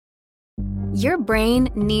Your brain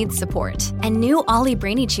needs support, and new Ollie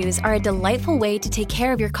Brainy Chews are a delightful way to take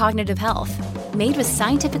care of your cognitive health. Made with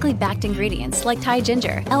scientifically backed ingredients like Thai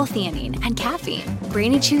ginger, L-theanine, and caffeine,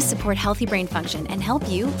 Brainy Chews support healthy brain function and help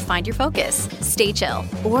you find your focus, stay chill,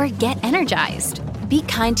 or get energized. Be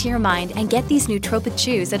kind to your mind and get these nootropic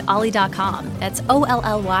chews at ollie.com. That's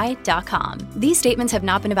OLLY.com. These statements have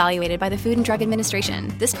not been evaluated by the Food and Drug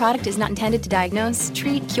Administration. This product is not intended to diagnose,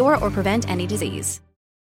 treat, cure, or prevent any disease.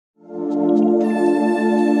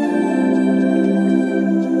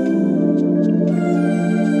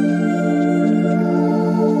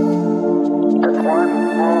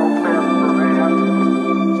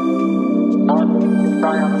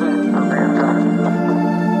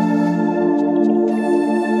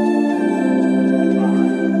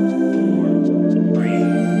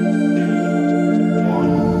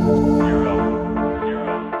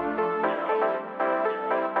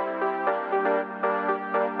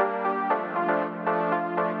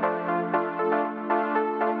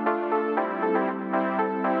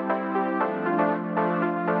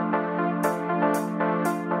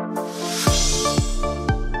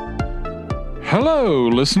 Hello,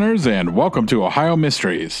 listeners, and welcome to Ohio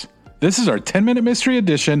Mysteries. This is our 10-minute mystery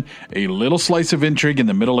edition, a little slice of intrigue in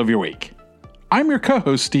the middle of your week. I'm your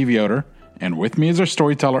co-host, Steve Yoder, and with me is our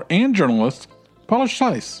storyteller and journalist, Paula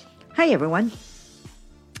Schleiss. Hi, everyone.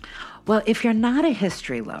 Well, if you're not a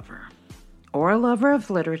history lover, or a lover of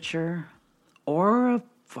literature, or a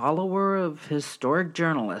follower of historic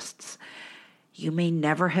journalists, you may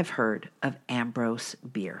never have heard of Ambrose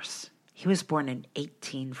Bierce. He was born in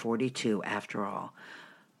 1842, after all.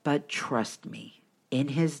 But trust me, in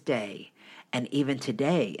his day, and even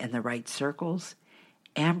today in the right circles,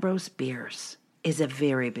 Ambrose Bierce is a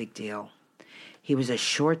very big deal. He was a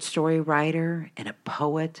short story writer and a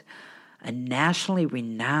poet, a nationally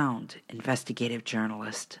renowned investigative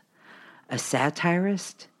journalist, a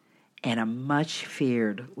satirist, and a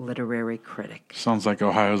much-feared literary critic. Sounds like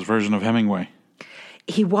Ohio's version of Hemingway.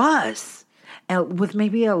 He was. With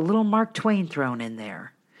maybe a little Mark Twain thrown in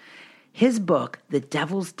there. His book, The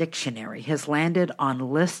Devil's Dictionary, has landed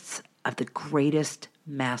on lists of the greatest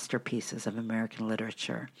masterpieces of American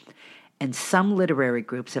literature, and some literary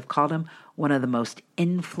groups have called him one of the most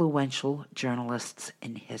influential journalists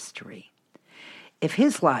in history. If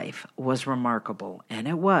his life was remarkable, and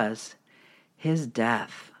it was, his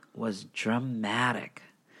death was dramatic.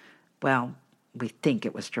 Well, we think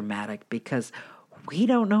it was dramatic because we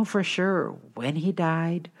don't know for sure when he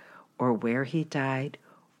died, or where he died,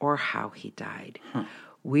 or how he died.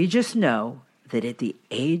 We just know that at the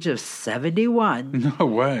age of 71, No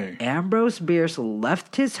way. Ambrose Bierce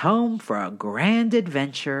left his home for a grand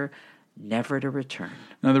adventure, never to return.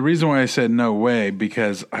 Now, the reason why I said no way,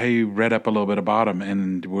 because I read up a little bit about him,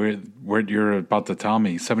 and what you're about to tell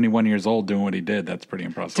me, 71 years old doing what he did, that's pretty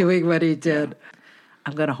impressive. Doing what he did. Yeah.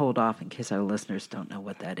 I'm going to hold off in case our listeners don't know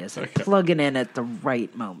what that is. I'm plugging in at the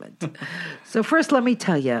right moment. So first, let me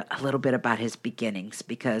tell you a little bit about his beginnings,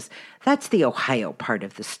 because that's the Ohio part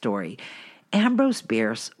of the story. Ambrose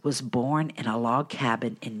Bierce was born in a log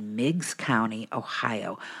cabin in Meigs County,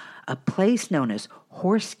 Ohio, a place known as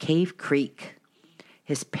Horse Cave Creek.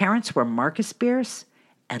 His parents were Marcus Bierce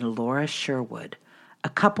and Laura Sherwood, a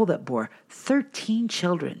couple that bore 13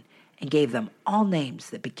 children and gave them all names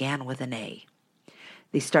that began with an A.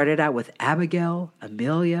 They started out with Abigail,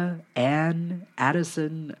 Amelia, Anne,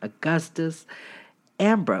 Addison, Augustus.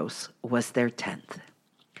 Ambrose was their 10th.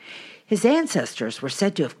 His ancestors were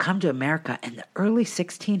said to have come to America in the early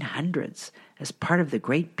 1600s as part of the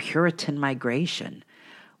Great Puritan Migration.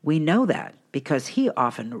 We know that because he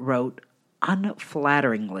often wrote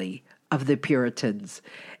unflatteringly of the Puritans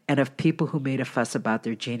and of people who made a fuss about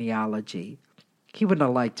their genealogy. He wouldn't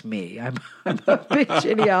have liked me. I'm a big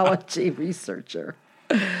genealogy researcher.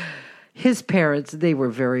 His parents, they were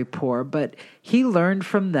very poor, but he learned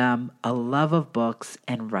from them a love of books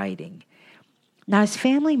and writing. Now, his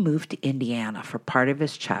family moved to Indiana for part of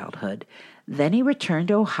his childhood. Then he returned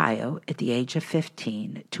to Ohio at the age of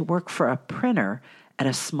 15 to work for a printer at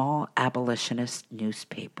a small abolitionist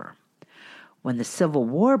newspaper. When the Civil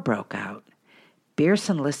War broke out, Bierce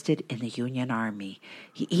enlisted in the Union Army.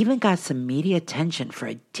 He even got some media attention for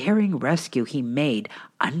a daring rescue he made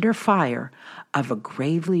under fire of a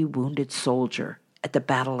gravely wounded soldier at the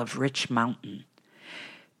Battle of Rich Mountain.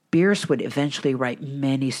 Bierce would eventually write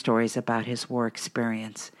many stories about his war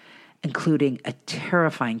experience, including a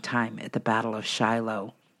terrifying time at the Battle of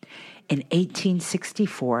Shiloh. In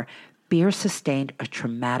 1864, Bierce sustained a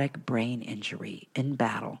traumatic brain injury in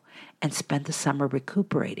battle and spent the summer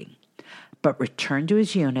recuperating, but returned to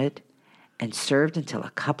his unit and served until a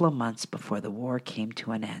couple of months before the war came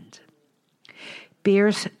to an end.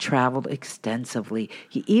 Bierce traveled extensively.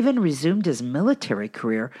 He even resumed his military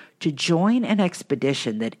career to join an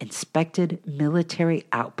expedition that inspected military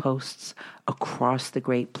outposts across the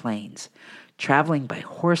Great Plains, traveling by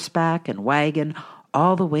horseback and wagon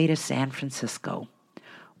all the way to San Francisco.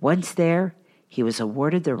 Once there, he was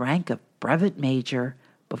awarded the rank of brevet major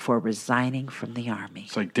before resigning from the Army.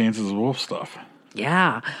 It's like Dances with Wolves stuff.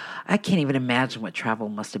 Yeah, I can't even imagine what travel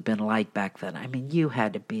must have been like back then. I mean, you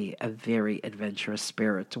had to be a very adventurous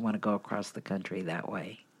spirit to want to go across the country that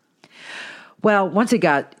way. Well, once he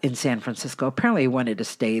got in San Francisco, apparently he wanted to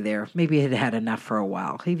stay there. Maybe he had had enough for a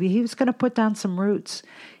while. He was going to put down some roots.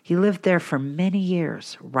 He lived there for many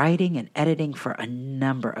years, writing and editing for a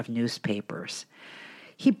number of newspapers.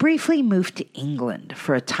 He briefly moved to England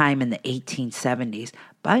for a time in the 1870s,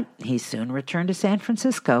 but he soon returned to San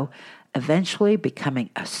Francisco, eventually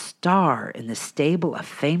becoming a star in the stable of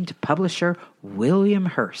famed publisher William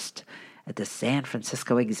Hearst at the San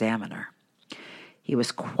Francisco Examiner. He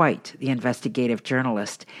was quite the investigative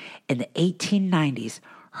journalist. In the 1890s,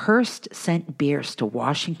 Hearst sent Bierce to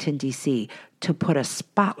Washington, D.C. to put a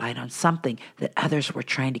spotlight on something that others were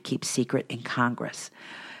trying to keep secret in Congress.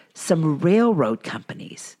 Some railroad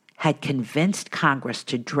companies had convinced Congress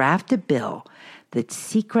to draft a bill that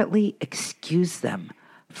secretly excused them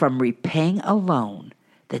from repaying a loan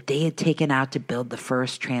that they had taken out to build the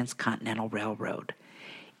first transcontinental railroad.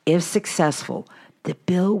 If successful, the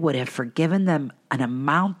bill would have forgiven them an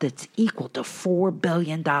amount that's equal to $4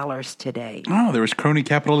 billion today. Oh, there was crony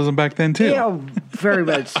capitalism back then, too. Yeah, very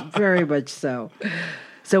much so.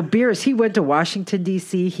 So Bierce, he went to Washington,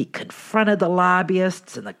 D.C., he confronted the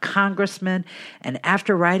lobbyists and the congressmen, and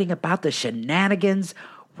after writing about the shenanigans,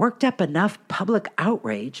 worked up enough public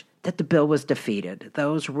outrage that the bill was defeated.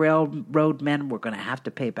 Those railroad men were going to have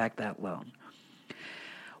to pay back that loan.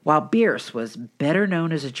 While Bierce was better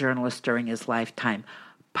known as a journalist during his lifetime,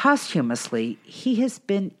 posthumously, he has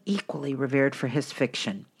been equally revered for his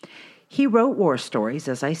fiction. He wrote war stories,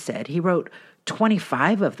 as I said. He wrote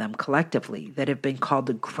 25 of them collectively that have been called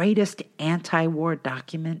the greatest anti-war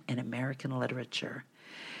document in American literature.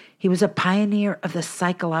 He was a pioneer of the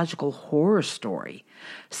psychological horror story.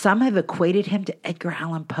 Some have equated him to Edgar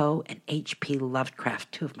Allan Poe and H.P.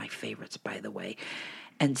 Lovecraft, two of my favorites, by the way.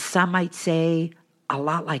 And some might say a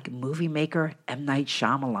lot like movie maker M. Night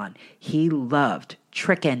Shyamalan. He loved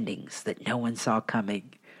trick endings that no one saw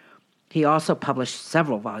coming. He also published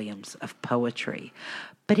several volumes of poetry.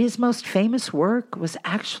 But his most famous work was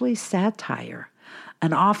actually satire,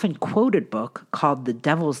 an often quoted book called The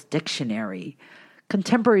Devil's Dictionary.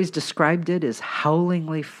 Contemporaries described it as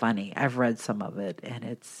howlingly funny. I've read some of it, and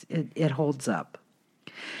it holds up.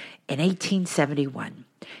 In 1871,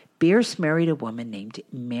 Bierce married a woman named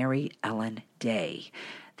Mary Ellen Day.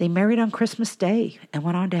 They married on Christmas Day and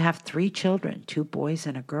went on to have 3 children, 2 boys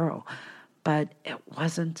and a girl. But it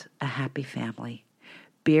wasn't a happy family.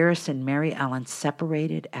 Bierce and Mary Ellen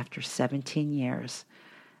separated after 17 years.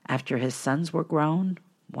 After his sons were grown,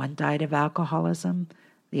 one died of alcoholism,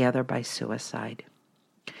 the other by suicide.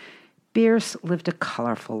 Bierce lived a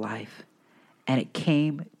colorful life, and it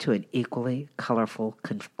came to an equally colorful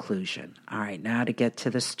conclusion. All right, now to get to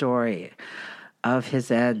the story of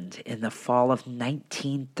his end. In the fall of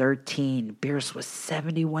 1913, Bierce was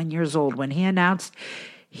 71 years old when he announced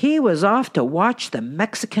he was off to watch the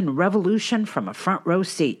Mexican Revolution from a front row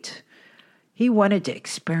seat. He wanted to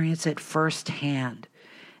experience it firsthand.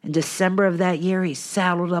 In December of that year, he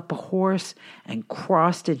saddled up a horse and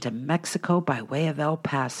crossed into Mexico by way of El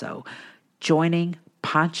Paso, joining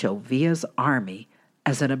Pancho Villa's army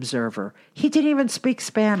as an observer. He didn't even speak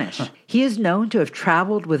Spanish. He is known to have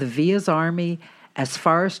traveled with Villa's army as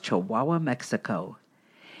far as Chihuahua, Mexico.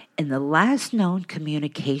 In the last known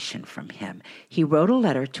communication from him, he wrote a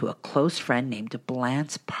letter to a close friend named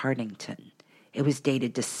Blanche Partington. It was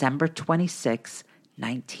dated December 26,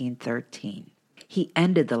 1913. He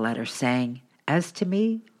ended the letter saying, "As to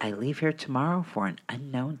me, I leave here tomorrow for an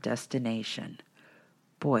unknown destination."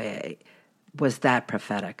 Boy, was that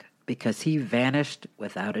prophetic, because he vanished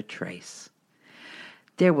without a trace.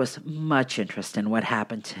 There was much interest in what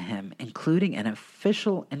happened to him, including an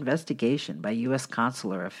official investigation by U.S.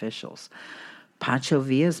 consular officials. Pancho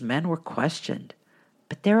Villa's men were questioned,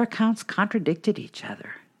 but their accounts contradicted each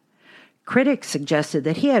other. Critics suggested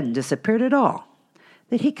that he hadn't disappeared at all,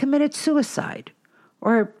 that he committed suicide,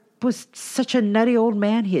 or was such a nutty old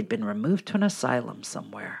man he had been removed to an asylum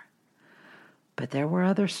somewhere. But there were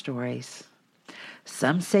other stories.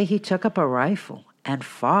 Some say he took up a rifle and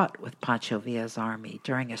fought with Pancho Villa's army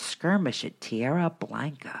during a skirmish at Tierra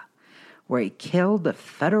Blanca, where he killed a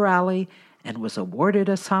federale and was awarded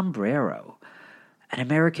a sombrero. An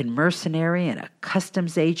American mercenary and a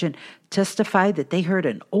customs agent testified that they heard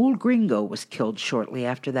an old gringo was killed shortly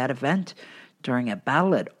after that event during a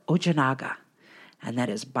battle at Ojinaga, and that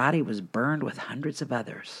his body was burned with hundreds of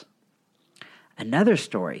others. Another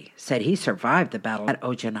story said he survived the battle at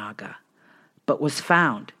Ojinaga, but was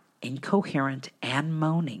found incoherent and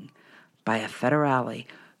moaning by a federale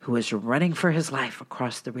who was running for his life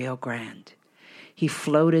across the Rio Grande. He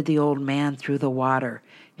floated the old man through the water,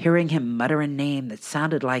 hearing him mutter a name that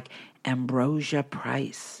sounded like Ambrose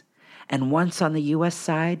Price. And once on the U.S.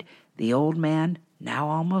 side, the old man, now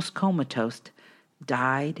almost comatose,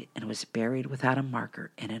 died and was buried without a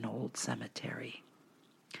marker in an old cemetery.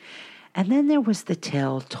 And then there was the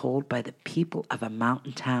tale told by the people of a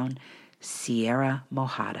mountain town, Sierra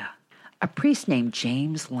Mojada. A priest named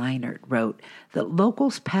James Leinert wrote that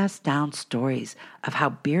locals passed down stories of how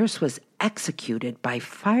Bierce was executed by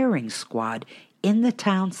firing squad in the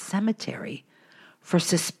town cemetery for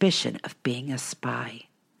suspicion of being a spy.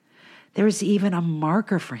 There is even a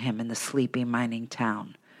marker for him in the sleepy mining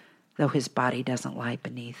town, though his body doesn't lie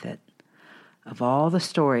beneath it. Of all the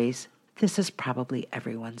stories, this is probably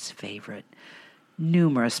everyone's favorite.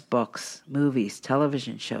 Numerous books, movies,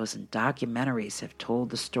 television shows, and documentaries have told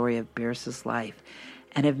the story of Bierce's life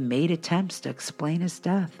and have made attempts to explain his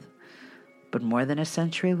death. But more than a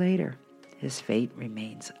century later, his fate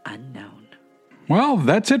remains unknown. Well,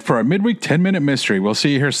 that's it for our midweek 10-minute mystery. We'll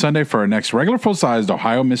see you here Sunday for our next regular full-sized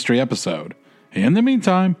Ohio Mystery episode. In the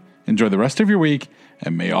meantime, enjoy the rest of your week,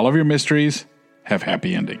 and may all of your mysteries have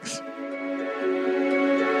happy endings.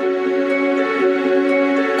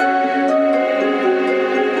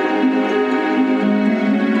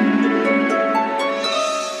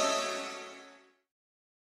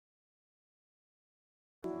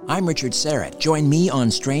 I'm Richard Serrett. Join me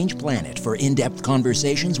on Strange Planet for in-depth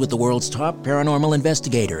conversations with the world's top paranormal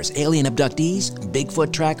investigators, alien abductees,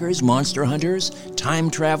 Bigfoot trackers, monster hunters,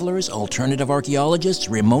 time travelers, alternative archaeologists,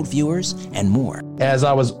 remote viewers, and more. As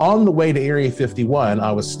I was on the way to Area 51,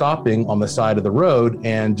 I was stopping on the side of the road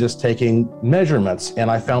and just taking measurements.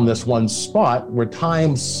 And I found this one spot where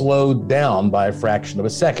time slowed down by a fraction of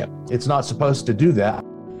a second. It's not supposed to do that.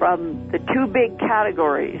 From the two big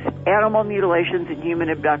categories, animal mutilations and human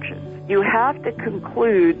abductions, you have to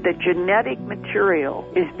conclude that genetic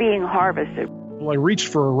material is being harvested. Well, I reached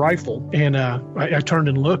for a rifle, and I turned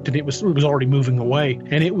and looked, and it was already moving away,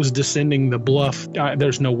 and it was descending the bluff.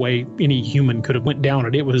 There's no way any human could have went down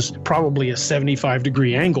it. It was probably a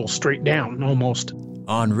 75-degree angle straight down, almost.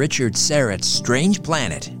 On Richard Serrett's Strange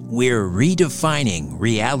Planet, we're redefining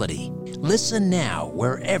reality. Listen now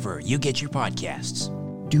wherever you get your podcasts.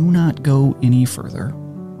 Do not go any further.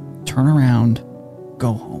 Turn around.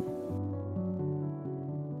 Go home.